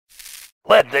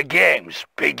Let the games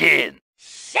begin.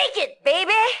 Shake it,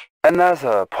 baby!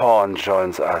 Another pawn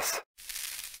joins us.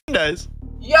 Windows.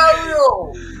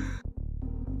 Yo!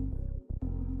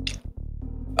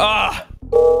 Ah,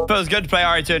 feels good to play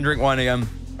RE2 and drink wine again.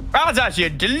 That was actually a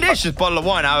delicious bottle of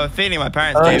wine. I have a feeling my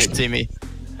parents gave it to me.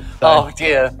 So. Oh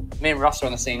dear, me and Ross are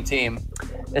on the same team.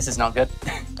 This is not good.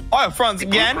 Oh, France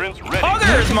again. Oh,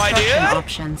 there's my dear.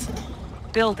 Options.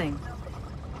 Building.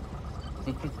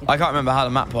 I can't remember how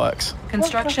the map works.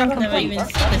 Construction complete.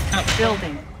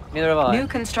 Building. Neither have I. New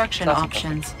construction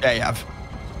options. Yeah, you have.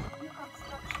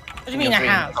 What do you mean I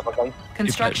have?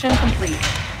 Construction complete.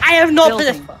 I have not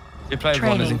played Building. You played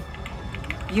one, Izzy.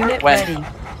 Unit When? ready.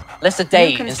 List a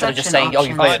date instead of just saying, oh,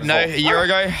 you played it No, before. a year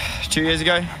ago, 2 years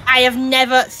ago. I have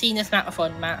never seen this map before,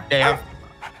 Matt. Yeah, you have.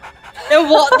 Then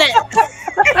what then?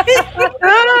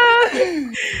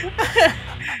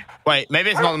 Wait, maybe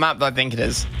it's not the map that I think it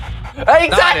is.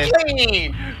 Exactly!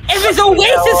 If it's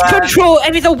Oasis Control,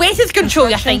 if it's Oasis Control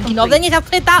you're thinking of, then you'd have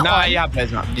played that No, one. you have played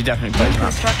the map. You definitely played New the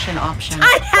map. construction options.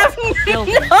 I have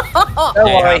Building. not. Don't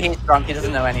Yeah, worry, yeah. he's drunk, he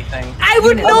doesn't know anything. I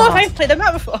would Unit know if lost. I've played the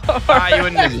map before. Ah, you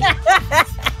wouldn't, Izzy.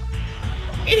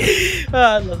 Oh,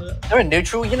 I love it. There are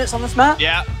neutral units on this map?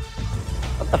 Yeah.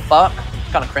 What the fuck?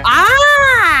 Kind of cringe. Izzy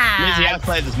Ah! has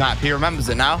played this map. He remembers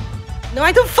it now. No,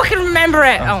 I don't fucking remember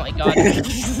it. Oh my god.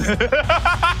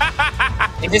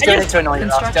 He's just doing it to annoy us.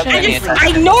 Don't Construction pay any is- attention.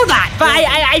 I know that, but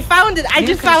I found it. I New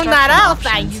just found that out.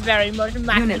 construction Thank you very much,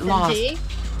 Unit lost. Mackenzie.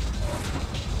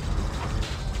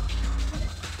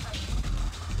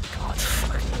 God,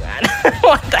 fuck you, man.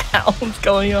 What the hell is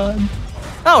going on?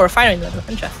 Oh, we're firing them.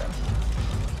 Interesting.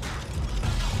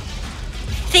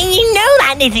 So you know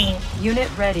that, Nizzy? Unit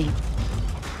ready.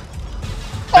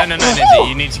 No, Izzy.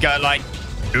 You need to go like,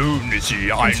 no,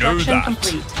 Izzy, I know Construction that.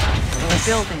 complete.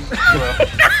 Building.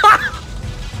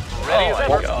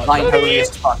 Nine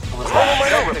holiest fuck was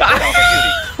that?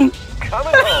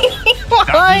 Coming home.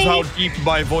 That is how deep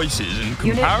my voice is in Unit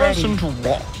comparison ready. to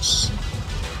Watts.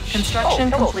 Construction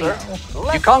complete.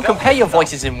 You can't compare your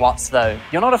voices in watts though.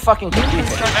 You're not a fucking computer.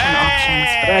 Construction options.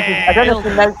 I don't know if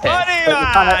you noticed, Funny but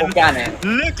you're kind of man. organic.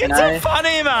 Look You at know? the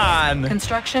funny man.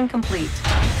 Construction complete.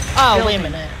 Oh, wait a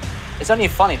Building. minute. It's only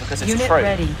funny because it's Unit true.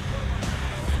 ready.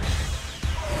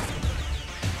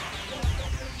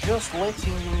 Just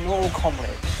letting you know, comrade.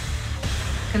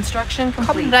 Construction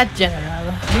complete. Comrade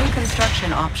General. New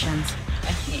construction options.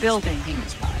 Building.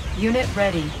 Unit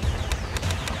ready.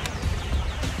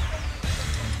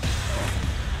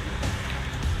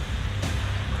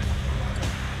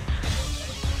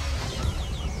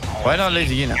 Why not lose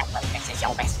a unit? This is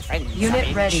your best friend.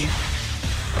 Unit ready.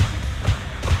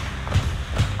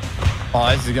 Oh,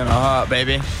 this is gonna hurt,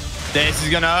 baby. This is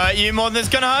gonna hurt you more than it's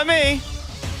gonna hurt me.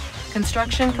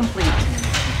 Construction complete.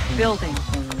 Building.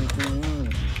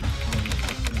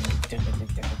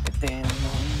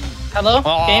 Hello?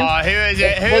 Oh, Game? who is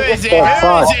it? Who is it?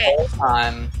 Who is it?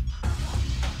 Time.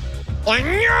 I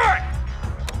knew it!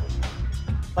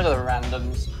 Look at the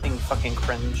randoms being fucking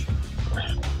cringe.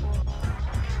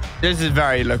 This is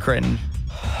very low cringe.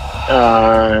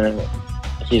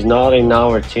 He's not in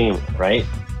our team, right?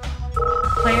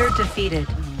 Player defeated.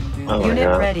 Oh my Unit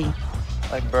God. ready.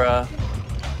 Like, bruh.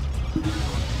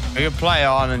 We can play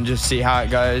on and just see how it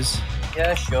goes.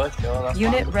 Yeah, sure. That's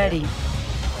Unit fine. ready.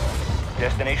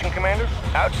 Destination, Commander?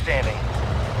 Outstanding.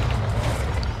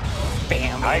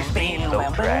 Bam, High bam, speed, bam, low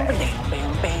bam, drag. bam,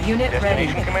 bam, bam. Unit ready.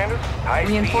 Destination, Commander? High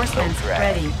speed, Reinforcements low drag.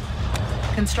 ready.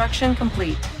 Construction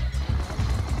complete.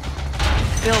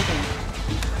 Building.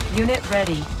 Unit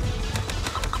ready.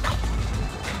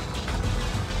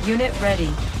 Unit ready.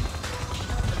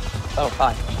 Oh,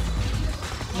 fine.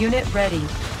 Unit ready.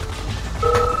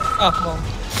 Oh, come on.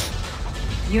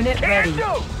 Unit ready.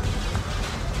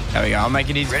 There we go. I'll make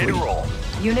it easy Ready for to you. roll.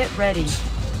 Unit ready.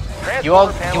 You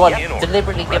are Transporter panel in order.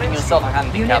 deliberately giving yourself a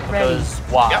handicap Unit ready. because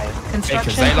why? Because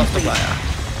Construction they lost the complete. player.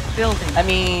 Building. I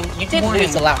mean, you did Warning.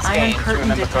 lose the last Iron game, if you curtain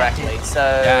remember detected. correctly.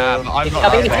 So, Yeah, but I'm if, not I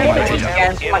mean, if that you bad. lose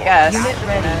again, I guess. Unit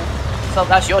ready. So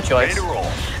that's your choice. Ready to roll.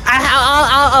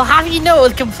 I'll have you know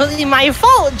it's completely my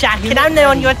fault, Jack, and I'm now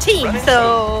on your team,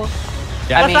 so...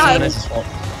 Yeah, I mean- this is what-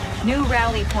 New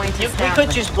rally point We established.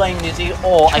 could just blame Nizzy,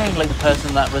 or I could blame the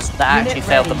person that actually Unit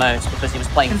failed the ready. most because he was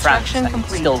playing France Construction and he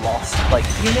complete. still lost. Like,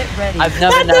 Unit ready. I've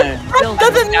never known. That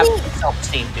doesn't mean...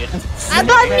 Self-esteem, dude.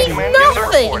 That means Commander,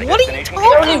 nothing! reporting What are you destination. The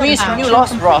talking only reason about? you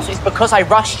lost, Ross, is because I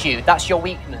rushed you. That's your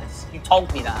weakness. You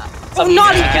told me that. Well, you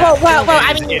not did it even... again. Well,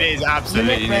 I mean... It is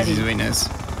absolutely Unit ready. Nizzy's weakness.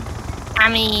 I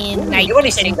mean... You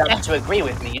only seem to agree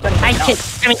with me. You don't even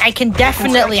know. I can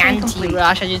definitely Construction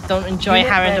anti-rush, I just don't enjoy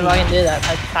Unit having to ready. log and do that.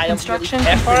 I don't really Construction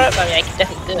care for it, complete. but I mean, I can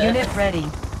definitely do it. Unit ready.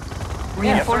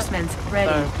 Reinforcements ready.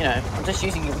 So, you know, I'm just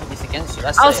using your weakness against you.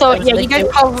 That's Also, it. yeah, you guys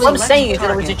probably. What I'm saying is that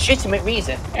there was a legitimate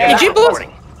reason. Did you both? It's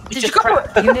Did you just go?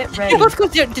 crap. Unit ready.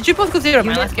 Did you both go zero, man?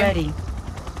 Unit Last game. ready.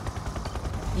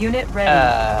 Unit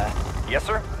ready. Yes,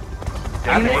 sir.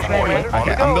 Unit ready.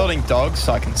 Okay, I'm building dogs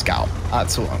so I can scout.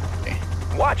 That's all I'm doing.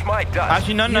 Watch my dust.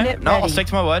 Actually, no, Unit I'll ready. stick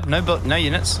to my word. No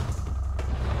units.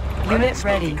 Unit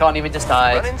ready. He can't even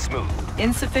decide. Running smooth.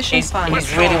 Insufficient funds.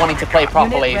 He's really wanting to play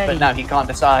properly, ready. but no, he can't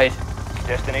decide.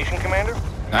 Destination, Commander.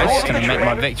 Nice, gonna make my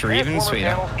Commander. victory even Transformer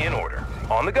sweeter. panels in order.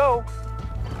 On the go.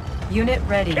 Unit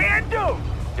ready. Can do.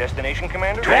 Destination,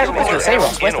 Commander. I was gonna say,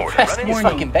 Ross, where's in the order. rest of Running his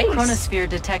Warning. fucking base? Chronosphere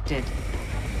detected.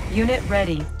 Unit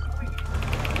ready.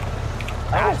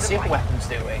 Oh, super weapons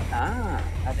do we? Ah,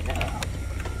 I didn't know that.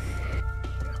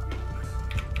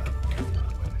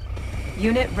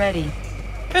 Unit ready.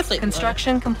 Firstly,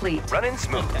 Construction complete. Running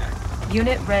smooth.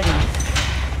 Unit ready.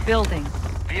 Building.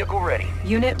 Vehicle ready.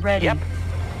 Unit ready. Yep.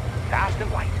 Fast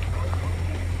and light.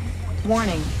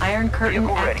 Warning. Iron curtain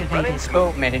Vehicle ready. Running activated.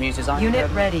 smooth. Oh, made him use his iron. Unit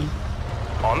curtain. ready.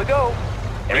 On the go.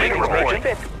 Everything's reporting.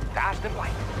 fit. Fast and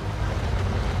light.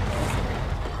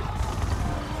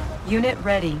 Unit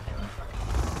ready.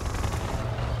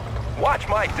 Watch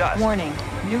my dust. Warning.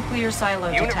 Nuclear silo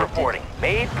Unit detected. reporting.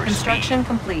 Made for Construction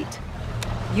complete.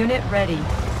 Unit ready.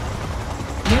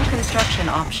 New construction speed.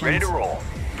 options. Ready to roll.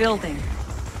 Building.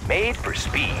 Made for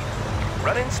speed.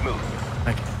 Running smooth.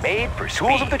 Okay. Made for speed.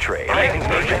 Tools of the trade. Everything's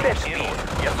made for speed.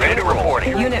 Yes, ready to roll.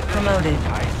 Unit promoted.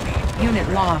 Unit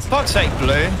lost. Fuck's sake, Blue.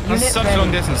 That's Unit such a ready.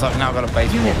 long distance. I've now got a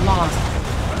base. Unit lost.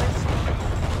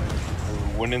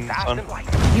 Winning, Fast son. and light.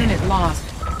 Unit lost.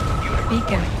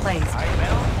 Beacon placed.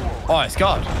 Oh, it's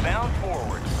God. Bound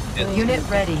forward. Unit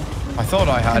ready. I thought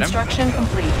I had him. Construction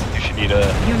complete. You should need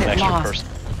an Unit extra lost. person.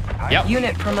 Yep.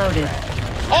 Unit promoted.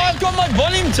 Oh, I've got my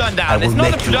volume turned down. It's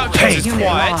not the production is Unit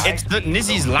quiet. lost. It's that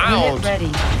Nizzy's Unit loud. ready.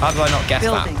 How did I not guess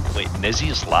Building. that? Wait, Nizzy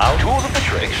is loud? Tools of the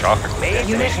trade. Big shocker. Made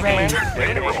Unit for ready. Commander.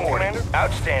 Ready to roll. Commander.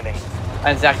 Outstanding.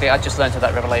 Exactly, I just learned of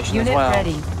that revelation Unit as well.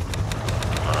 ready.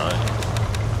 Alright.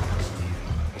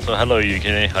 So hello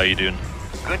UK, how you doing?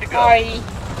 Good to go.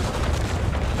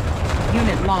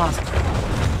 Unit lost.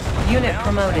 Unit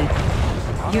promoted.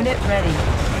 Unit ready.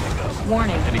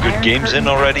 Warning. Any good Iron games in curtain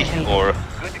already? activated. Or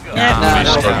Good to go. Yeah. No,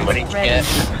 Just no, starting nobody with- can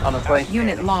get, honestly.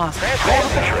 Unit lost. Tools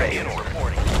of the trade.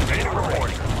 Reporting. Ready to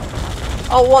reporting.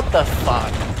 Oh, what the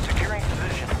fuck? Securing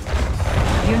position.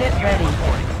 Unit ready.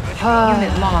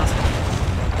 Unit lost.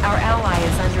 Our ally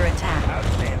is under attack.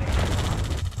 Outstanding.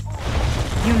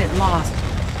 Unit lost.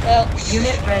 Well,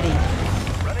 Unit ready.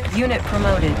 Unit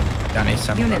promoted. Down east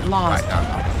center. Unit lost. Right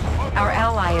down. Our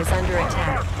ally is under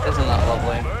attack. Isn't that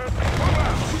lovely?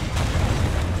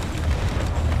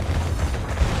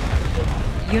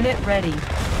 Unit ready.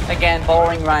 Again,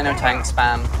 boring rhino tank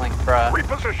spam, like bruh.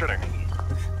 Repositioning.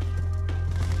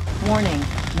 Warning.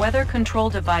 Weather control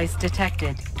device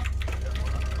detected.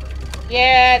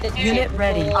 yeah, the Unit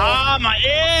ready. Ah, my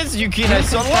ears! You New keep it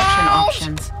so construction loud!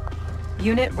 options.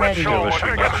 Unit ready. show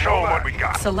what we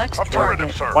got. Select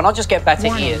target. Why not just get better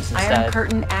Warning. ears Iron instead?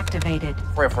 curtain activated.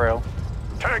 For real.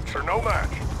 Tanks are no match.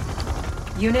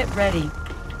 Unit ready.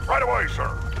 Right away, sir.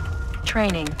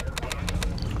 Training.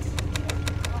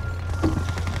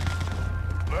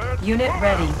 Unit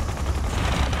ready.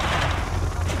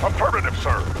 Affirmative,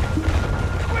 sir.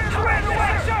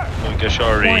 I guess you're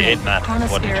already Warning. in, man.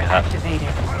 What did Chronosphere you have?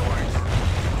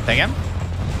 activated. Say again?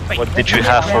 What did you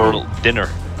have for dinner?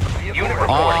 Unit reporting.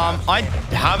 I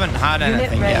haven't had Unit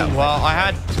anything yet. ready. Well, I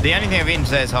had the only thing I've eaten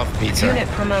today is half a pizza. Unit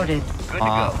promoted. Good to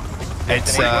go.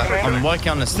 It's I'm working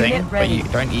on this thing, Unit but ready. you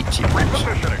don't eat too much.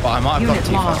 But I might have Unit got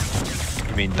too far. lost.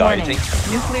 You mean Warning.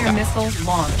 dieting? Nuclear missile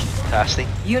launched. Fasting?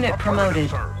 Unit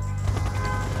promoted.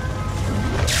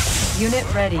 Unit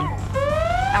ready.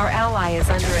 Our ally is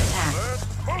under attack.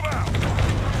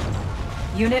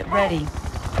 Unit ready.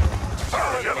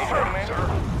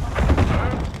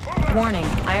 Warning.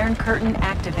 Iron curtain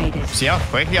activated. See how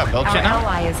quickly I built Our it now?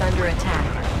 ally is under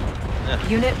attack.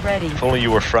 Unit ready. If only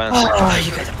you were friends.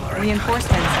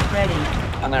 Reinforcements ready.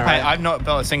 I know, Hey, right? I've not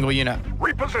built a single unit.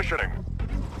 Repositioning.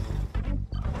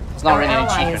 It's not Our really an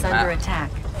ally is achievement, under Matt.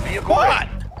 attack. Vehicle What? ready.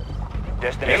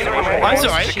 Destination I'm reporting.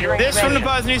 sorry. Shield This from the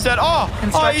ready. person who said, "Oh, are you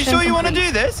Construction sure you want to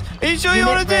complete. do this? Are you sure you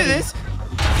Unit want to do ready. this?"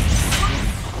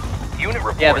 Unit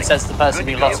reporting. Yeah, but says the person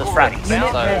who lost his friends. So,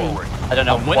 Unit ready. I don't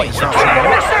know I'm what winning. you're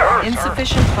so-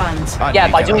 Insufficient funds. I Yeah,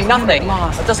 do by get doing it. nothing.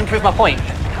 Lost. That doesn't prove my point.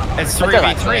 It's I do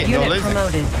 3v3 and you're Unit losing.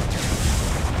 promoted.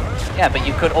 Yeah, but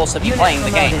you could also be Unit playing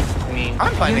the game. promoted. I mean,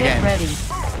 I'm playing the Unit game. ready.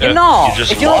 You're not. You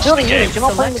just If you're not lost building the game. units, you're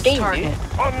not playing the Select game, target.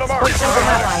 dude. Our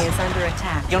ally is under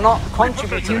attack. You're not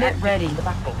contributing. Unit ready.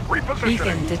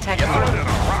 Beacon detected.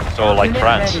 So like Unit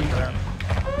France. ready.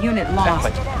 Unit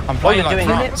lost. I'm All playing you're like doing,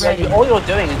 Unit ready. all you're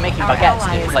doing is making Our baguettes,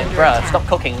 ally dude. is Like, under bruh, attack. stop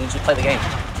cooking and just play the game.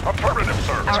 Our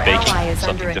baking, ally is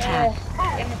something under different.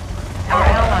 attack. Our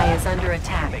ally is under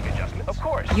attack. Of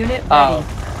course. Unit Oh.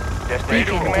 ready.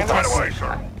 Beacon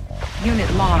detected.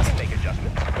 Unit lost.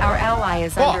 Our ally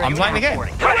is What? under I'm playing the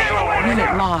attack. game.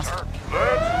 Unit lost.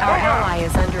 Our ally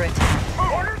is under attack.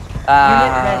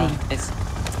 Unit ready. It's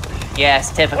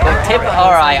yes, typical.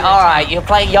 All right. You're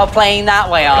playing that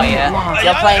way, are you?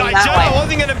 You're playing I that said I way.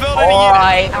 wasn't gonna build any All units.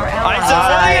 right. Our I ally said I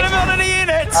Alright. wasn't gonna build any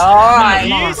units. All right.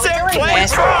 You said Doing play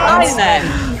this. France. Fine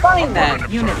then. Fine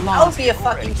then. Unit I'll lost. be a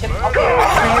fucking tip. I'll be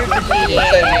Player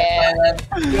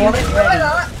defeated. Unit ready.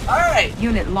 All right.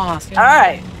 Unit lost. All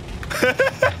right. Come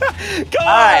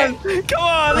Alright. on. Come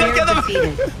on. Let's Player get them.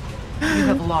 defeated. You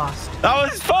have lost. That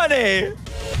was funny.